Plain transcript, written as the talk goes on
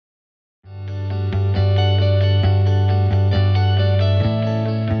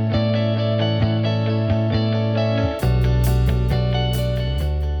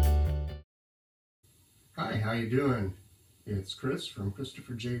doing? It's Chris from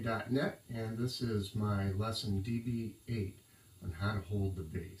ChristopherJ.net, and this is my lesson DB8 on how to hold the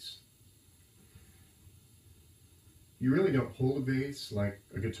bass. You really don't hold a bass like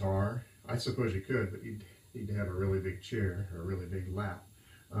a guitar. I suppose you could, but you'd need to have a really big chair or a really big lap.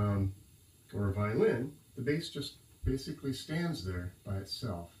 Or a violin. The bass just basically stands there by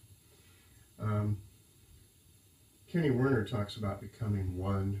itself. Kenny Werner talks about becoming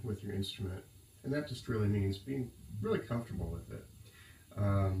one with your instrument, and that just really means being really comfortable with it.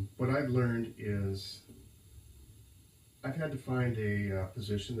 What I've learned is I've had to find a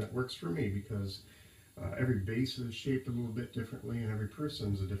position that works for me, because every bass is shaped a little bit differently, and every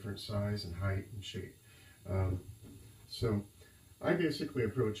person's a different size and height and shape. So I basically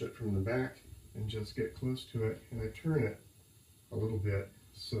approach it from the back and just get close to it, and I turn it a little bit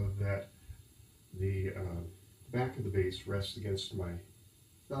so that the back of the bass rests against my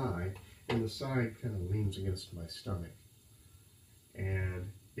thigh and the side kind of leans against my stomach.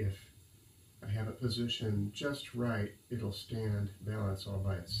 And if I have it positioned just right, it'll stand, balance all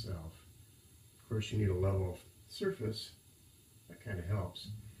by itself. Of course, you need a level surface. That kind of helps.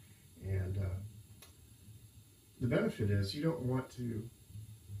 And the benefit is you don't want to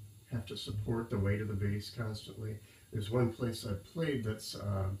have to support the weight of the bass constantly. There's one place I've played that's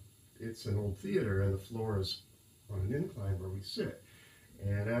it's an old theater, and the floor is on an incline where we sit.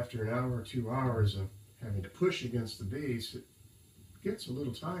 And after an hour or 2 hours of having to push against the bass, it gets a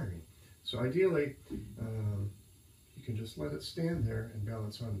little tiring. So ideally, you can just let it stand there and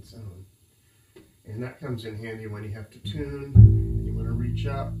balance on its own. And that comes in handy when you have to tune and you want to reach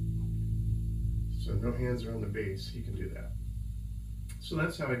up. So no hands are on the bass, you can do that. So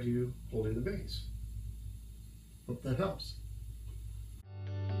that's how I do holding the bass. Hope that helps.